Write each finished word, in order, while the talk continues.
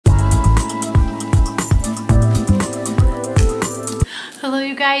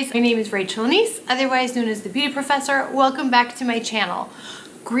guys? My name is Rachel Anise, otherwise known as the Beauty Professor. Welcome back to my channel.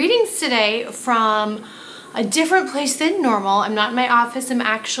 Greetings today from a different place than normal. I'm not in my office. I'm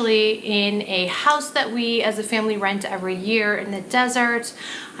actually in a house that we as a family rent every year in the desert.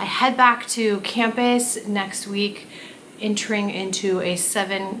 I head back to campus next week, entering into a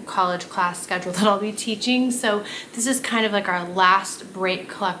 7 college class schedule that I'll be teaching. So this is kind of like our last break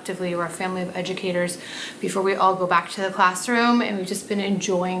collectively. We're a family of educators before we all go back to the classroom, and we've just been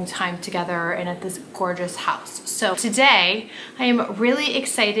enjoying time together and at this gorgeous house. So today I am really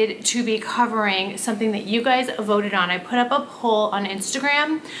excited to be covering something that you guys voted on. I put up a poll on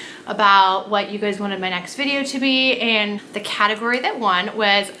Instagram about what you guys wanted my next video to be, and the category that won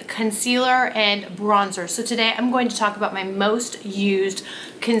was concealer and bronzer. So today I'm going to talk about my most used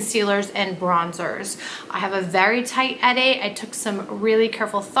concealers and bronzers. I have a very tight edit. I took some really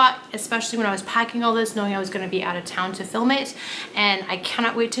careful thought, especially when I was packing all this, knowing I was going to be out of town to film it, and I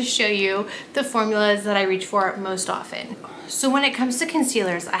cannot wait to show you the formulas that I reach for most often. So when it comes to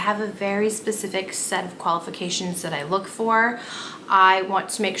concealers, I have a very specific set of qualifications that I look for. I want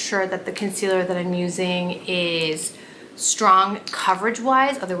to make sure that the concealer that I'm using is strong coverage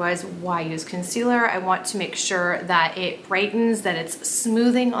wise, otherwise why use concealer? I want to make sure that it brightens, that it's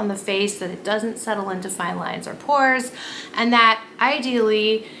smoothing on the face, that it doesn't settle into fine lines or pores, and that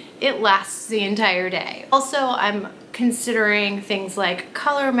ideally it lasts the entire day. Also, I'm considering things like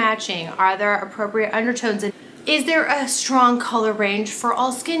color matching. Are there appropriate undertones? And is there a strong color range for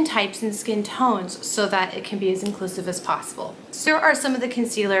all skin types and skin tones so that it can be as inclusive as possible? So here are some of the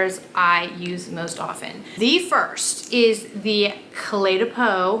concealers I use most often. The first is the Clé de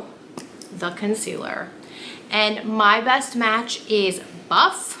Peau, the concealer. And my best match is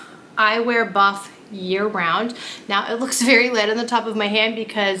Buff. I wear Buff year round. Now it looks very light on the top of my hand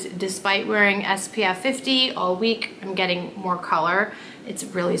because despite wearing SPF 50 all week, I'm getting more color. It's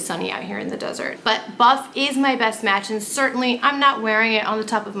really sunny out here in the desert. But Buff is my best match, and certainly I'm not wearing it on the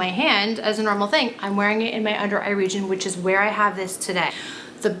top of my hand as a normal thing. I'm wearing it in my under eye region, which is where I have this today.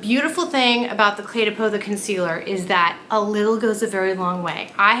 The beautiful thing about the Clé de Peau, the concealer, is that a little goes a very long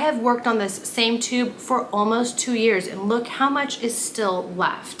way. I have worked on this same tube for almost 2 years, and look how much is still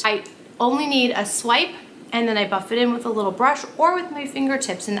left. I only need a swipe, and then I buff it in with a little brush or with my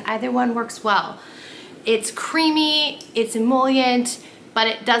fingertips, and either one works well. It's creamy, it's emollient, but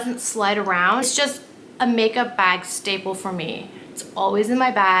it doesn't slide around. It's just a makeup bag staple for me. It's always in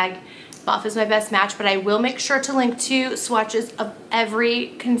my bag. Buff is my best match, but I will make sure to link to swatches of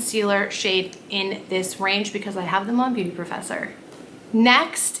every concealer shade in this range because I have them on Beauty Professor.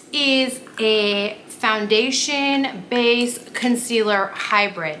 Next is a foundation base concealer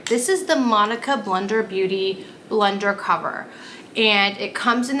hybrid. This is the Monica Blunder Beauty Blender Cover, and it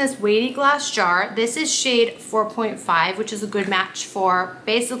comes in this weighty glass jar. This is shade 4.5, which is a good match for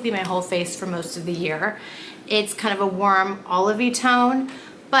basically my whole face for most of the year. It's kind of a warm olivey tone,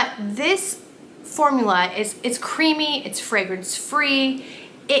 but this formula it's creamy, it's fragrance free.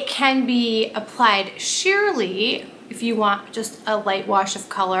 It can be applied sheerly. If you want just a light wash of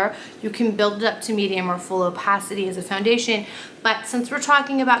color, you can build it up to medium or full opacity as a foundation. But since we're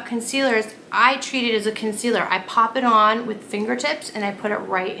talking about concealers, I treat it as a concealer. I pop it on with fingertips and I put it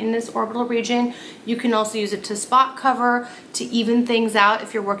right in this orbital region. You can also use it to spot cover, to even things out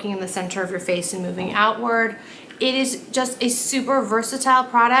if you're working in the center of your face and moving outward. It is just a super versatile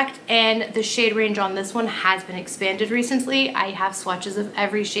product, and the shade range on this one has been expanded recently. I have swatches of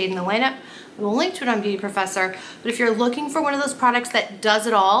every shade in the lineup. I will link to it on Beauty Professor, but if you're looking for one of those products that does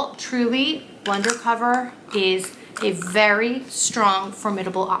it all, truly, Blender Cover is a very strong,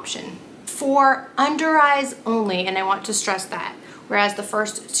 formidable option. For under eyes only, and I want to stress that, whereas the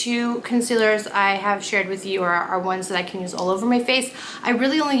first 2 concealers I have shared with you are ones that I can use all over my face, I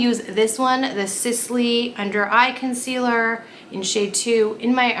really only use this one, the Sisley Under Eye Concealer in shade 2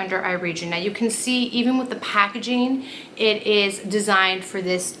 in my under eye region. Now you can see even with the packaging, it is designed for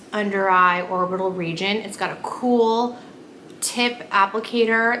this under eye orbital region. It's got a cool tip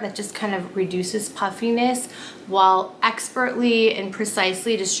applicator that just kind of reduces puffiness while expertly and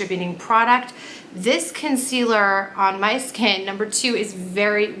precisely distributing product. This concealer on my skin, number 2, is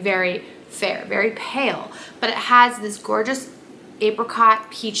very, very fair, very pale, but it has this gorgeous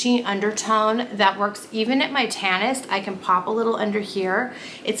apricot peachy undertone that works even at my tannest. I can pop a little under here.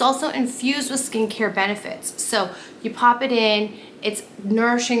 It's also infused with skincare benefits. So you pop it in, it's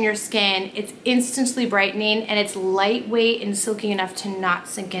nourishing your skin, it's instantly brightening, and it's lightweight and silky enough to not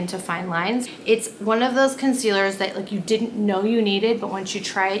sink into fine lines. It's one of those concealers that like you didn't know you needed, but once you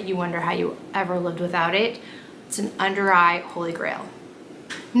try it, you wonder how you ever lived without it. It's an under eye holy grail.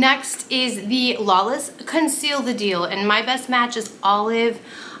 Next is the Lawless Conceal the Deal, and my best match is olive.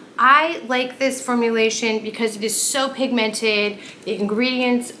 I like this formulation because it is so pigmented, the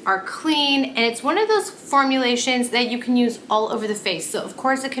ingredients are clean, and it's one of those formulations that you can use all over the face. So of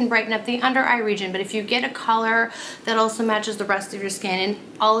course it can brighten up the under eye region, but if you get a color that also matches the rest of your skin, and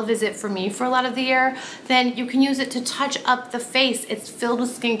olive is it for me for a lot of the year, then you can use it to touch up the face. It's filled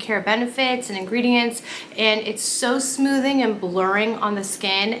with skincare benefits and ingredients, and it's so smoothing and blurring on the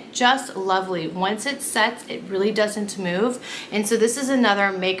skin, just lovely. Once it sets, it really doesn't move, and so this is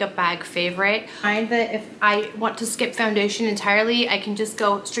another makeup bag favorite. I find that if I want to skip foundation entirely, I can just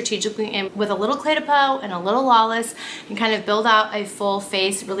go strategically in with a little Clé de Peau and a little Lawless and kind of build out a full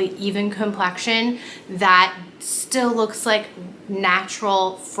face, really even complexion that still looks like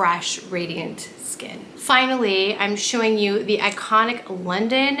natural, fresh, radiant skin. Finally, I'm showing you the iconic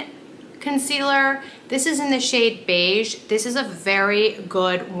London concealer. This is in the shade Beige. This is a very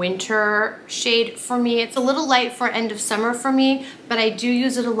good winter shade for me. It's a little light for end of summer for me, but I do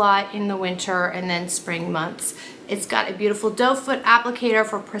use it a lot in the winter and then spring months. It's got a beautiful doe foot applicator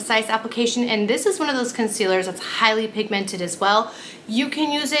for precise application, and this is one of those concealers that's highly pigmented as well. You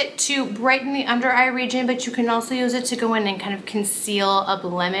can use it to brighten the under eye region, but you can also use it to go in and kind of conceal a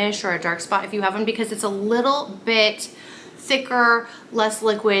blemish or a dark spot if you have one, because it's a little bit thicker, less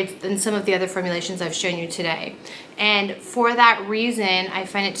liquid than some of the other formulations I've shown you today. And for that reason, I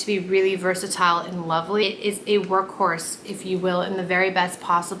find it to be really versatile and lovely. It is a workhorse, if you will, in the very best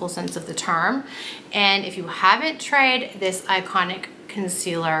possible sense of the term. And if you haven't tried this iconic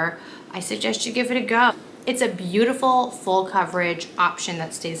concealer, I suggest you give it a go. It's a beautiful full coverage option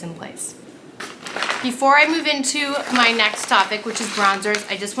that stays in place. Before I move into my next topic, which is bronzers,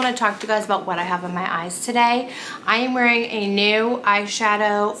 I just want to talk to you guys about what I have on my eyes today. I am wearing a new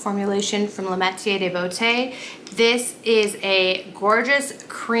eyeshadow formulation from Le Métier de Beauté. This is a gorgeous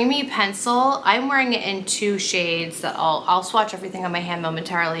creamy pencil. I'm wearing it in two shades that I'll swatch everything on my hand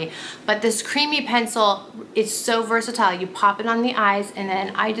momentarily. But this creamy pencil is so versatile. You pop it on the eyes, and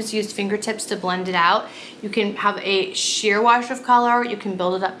then I just used fingertips to blend it out. You can have a sheer wash of color. You can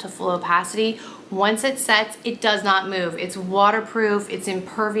build it up to full opacity. Once it sets, it does not move. It's waterproof, it's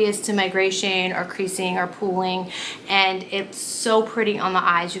impervious to migration or creasing or pooling, and it's so pretty on the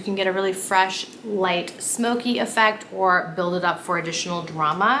eyes. You can get a really fresh, light, smoky effect or build it up for additional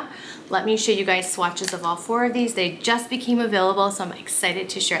drama. Let me show you guys swatches of all four of these. They just became available, so I'm excited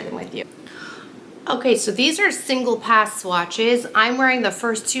to share them with you. Okay, so these are single pass swatches. I'm wearing the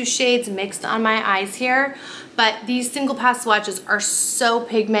first two shades mixed on my eyes here, but these single pass swatches are so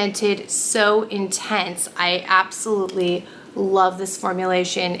pigmented, so intense. I absolutely love this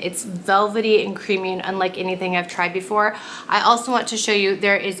formulation. It's velvety and creamy and unlike anything I've tried before. I also want to show you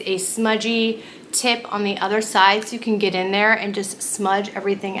there is a smudgy tip on the other side, so you can get in there and just smudge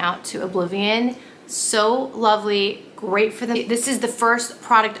everything out to oblivion. So lovely, great for them. This is the first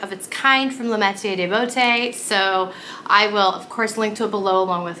product of its kind from Le Métier de Beauté, so I will of course link to it below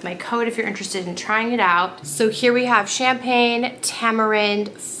along with my code if you're interested in trying it out. So here we have Champagne, Tamarind,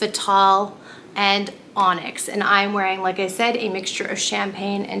 Fatal, and Onyx, and I'm wearing, like I said, a mixture of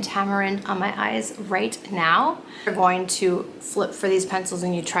Champagne and Tamarind on my eyes right now. You're going to flip for these pencils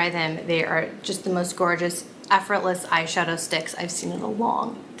and you try them. They are just the most gorgeous, effortless eyeshadow sticks I've seen in a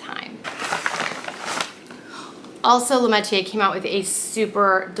long time. Also, Le Métier came out with a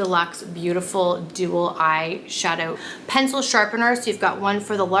super deluxe, beautiful dual eyeshadow pencil sharpener. So you've got one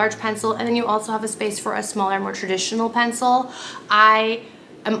for the large pencil, and then you also have a space for a smaller, more traditional pencil.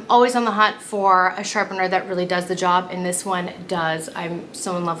 I'm always on the hunt for a sharpener that really does the job, and this one does. I'm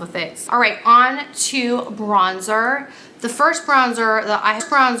so in love with it. All right, on to bronzer. The first bronzer that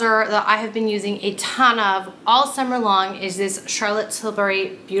I have been using a ton of all summer long is this Charlotte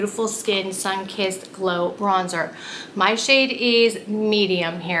Tilbury Beautiful Skin Sun-Kissed Glow Bronzer. My shade is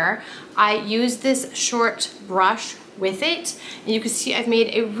medium here. I use this short brush with it, and you can see I've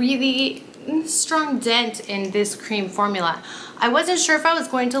made a really strong dent in this cream formula. I wasn't sure if I was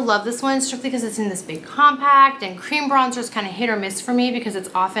going to love this one strictly because it's in this big compact, and cream bronzer is kind of hit or miss for me because it's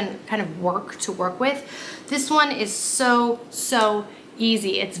often kind of work to work with. This one is so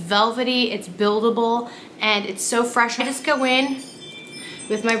easy. It's velvety, it's buildable, and it's so fresh. I just go in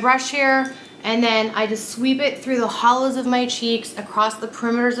with my brush here, and then I just sweep it through the hollows of my cheeks, across the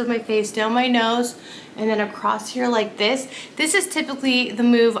perimeters of my face, down my nose, and then across here like this. This is typically the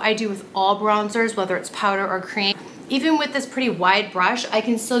move I do with all bronzers, whether it's powder or cream. Even with this pretty wide brush, I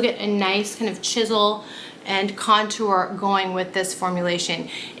can still get a nice kind of chisel and contour going with this formulation.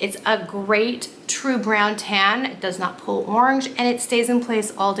 It's a great true brown tan. It does not pull orange, and it stays in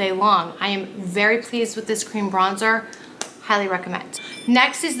place all day long. I am very pleased with this cream bronzer. highly recommend.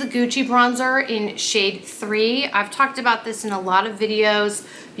 Next is the Gucci bronzer in shade 3. I've talked about this in a lot of videos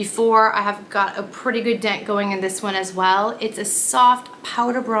before. I have got a pretty good dent going in this one as well. It's a soft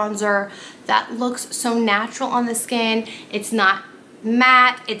powder bronzer that looks so natural on the skin. It's not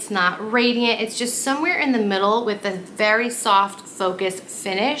matte, it's not radiant, it's just somewhere in the middle with a very soft focused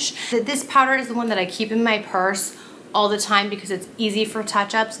finish. This powder is the one that I keep in my purse all the time because it's easy for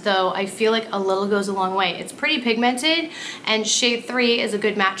touch-ups, though I feel like a little goes a long way. It's pretty pigmented, and shade 3 is a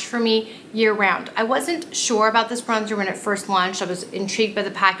good match for me year-round. I wasn't sure about this bronzer when it first launched. I was intrigued by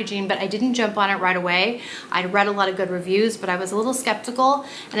the packaging, but I didn't jump on it right away. I'd read a lot of good reviews, but I was a little skeptical,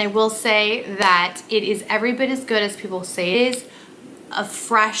 and I will say that it is every bit as good as people say it is. A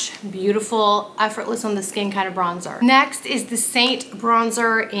fresh, beautiful, effortless on the skin kind of bronzer. Next is the Saint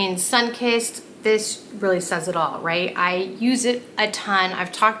bronzer in Sunkissed. This really says it all, right? I use it a ton.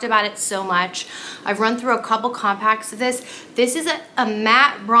 I've talked about it so much. I've run through a couple compacts of this. This is a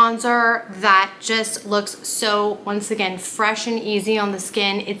matte bronzer that just looks so, once again, fresh and easy on the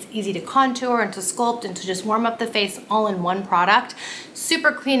skin. It's easy to contour and to sculpt and to just warm up the face all in one product.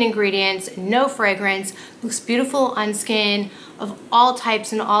 Super clean ingredients, no fragrance, looks beautiful on skin of all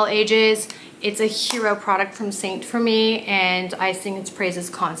types and all ages. It's a hero product from Saint for me, and I sing its praises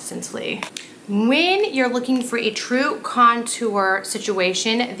constantly. When you're looking for a true contour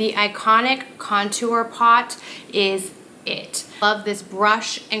situation, the Iconic Contour Pot is it. Love this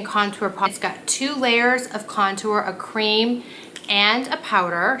brush and contour pot. It's got 2 layers of contour, a cream and a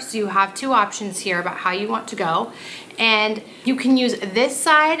powder, so you have 2 options here about how you want to go. And you can use this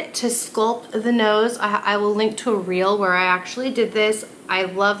side to sculpt the nose. I will link to a reel where I actually did this. I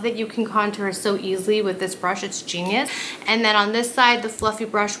love that you can contour so easily with this brush. It's genius. And then on this side, the fluffy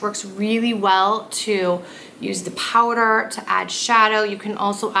brush works really well to use the powder to add shadow. You can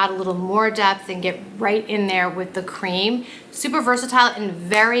also add a little more depth and get right in there with the cream. Super versatile and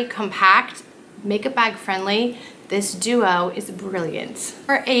very compact, makeup bag friendly. This duo is brilliant.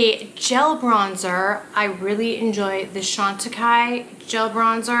 For a gel bronzer, I really enjoy the Chantecaille gel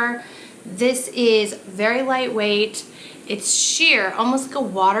bronzer. This is very lightweight. It's sheer, almost like a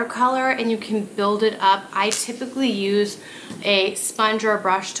watercolor, and you can build it up. I typically use a sponge or a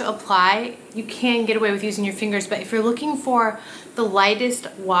brush to apply. You can get away with using your fingers, but if you're looking for the lightest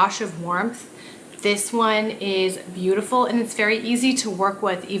wash of warmth, this one is beautiful, and it's very easy to work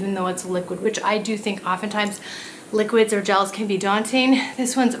with even though it's a liquid, which I do think oftentimes liquids or gels can be daunting.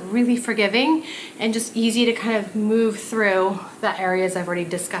 This one's really forgiving and just easy to kind of move through the areas I've already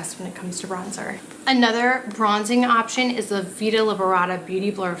discussed when it comes to bronzer. Another bronzing option is the Vita Liberata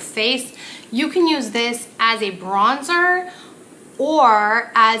Beauty Blur Face. You can use this as a bronzer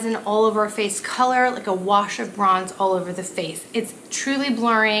or as an all over face color, like a wash of bronze all over the face. It's truly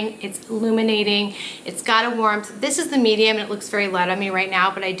blurring, it's illuminating, it's got a warmth. This is the medium and it looks very light on me right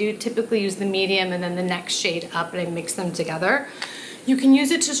now, but I do typically use the medium and then the next shade up, and I mix them together. You can use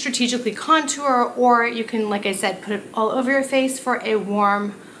it to strategically contour, or you can, like I said, put it all over your face for a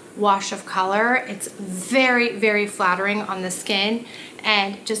warm wash of color. It's very, very flattering on the skin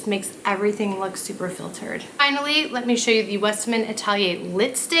and just makes everything look super filtered. Finally, let me show you the Westman Atelier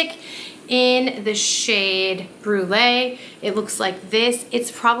lipstick in the shade Brulee. It looks like this.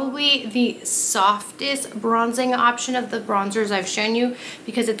 It's probably the softest bronzing option of the bronzers I've shown you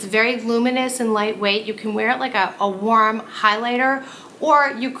because it's very luminous and lightweight. You can wear it like a warm highlighter,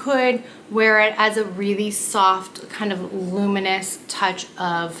 or you could wear it as a really soft kind of luminous touch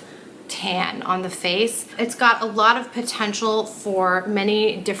of tan on the face. It's got a lot of potential for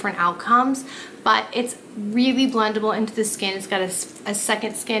many different outcomes, but it's really blendable into the skin. It's got a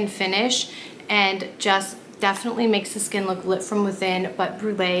second skin finish and just definitely makes the skin look lit from within, but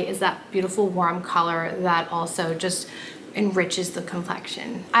Brulee is that beautiful warm color that also just enriches the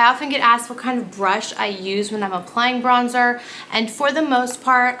complexion. I often get asked what kind of brush I use when I'm applying bronzer, and for the most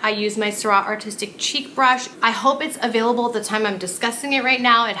part I use my Syrah Artistic Cheek Brush. I hope it's available at the time I'm discussing it right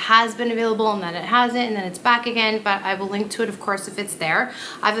now. It has been available and then it hasn't and then it's back again, but I will link to it of course if it's there.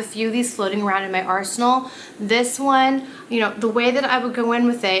 I have a few of these floating around in my arsenal. This one, you know, the way that I would go in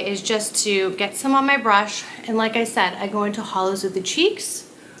with it is just to get some on my brush, and like I said, I go into hollows of the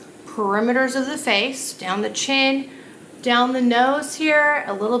cheeks, perimeters of the face, down the chin, down the nose here,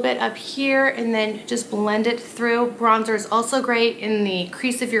 a little bit up here, and then just blend it through. Bronzer is also great in the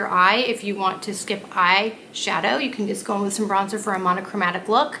crease of your eye. If you want to skip eye shadow, you can just go in with some bronzer for a monochromatic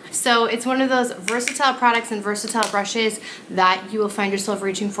look. So it's one of those versatile products and versatile brushes that you will find yourself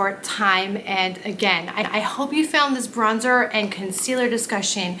reaching for time and again. I hope you found this bronzer and concealer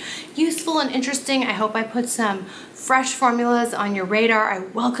discussion useful and interesting. I hope I put some fresh formulas on your radar. I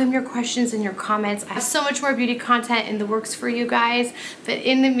welcome your questions and your comments. I have so much more beauty content in the works for you guys, but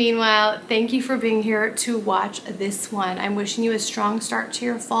in the meanwhile, thank you for being here to watch this one. I'm wishing you a strong start to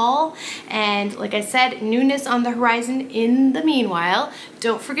your fall, and like I said, newness on the horizon in the meanwhile.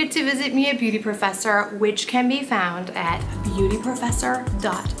 Don't forget to visit me at Beauty Professor, which can be found at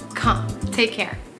beautyprofessor.com. Take care.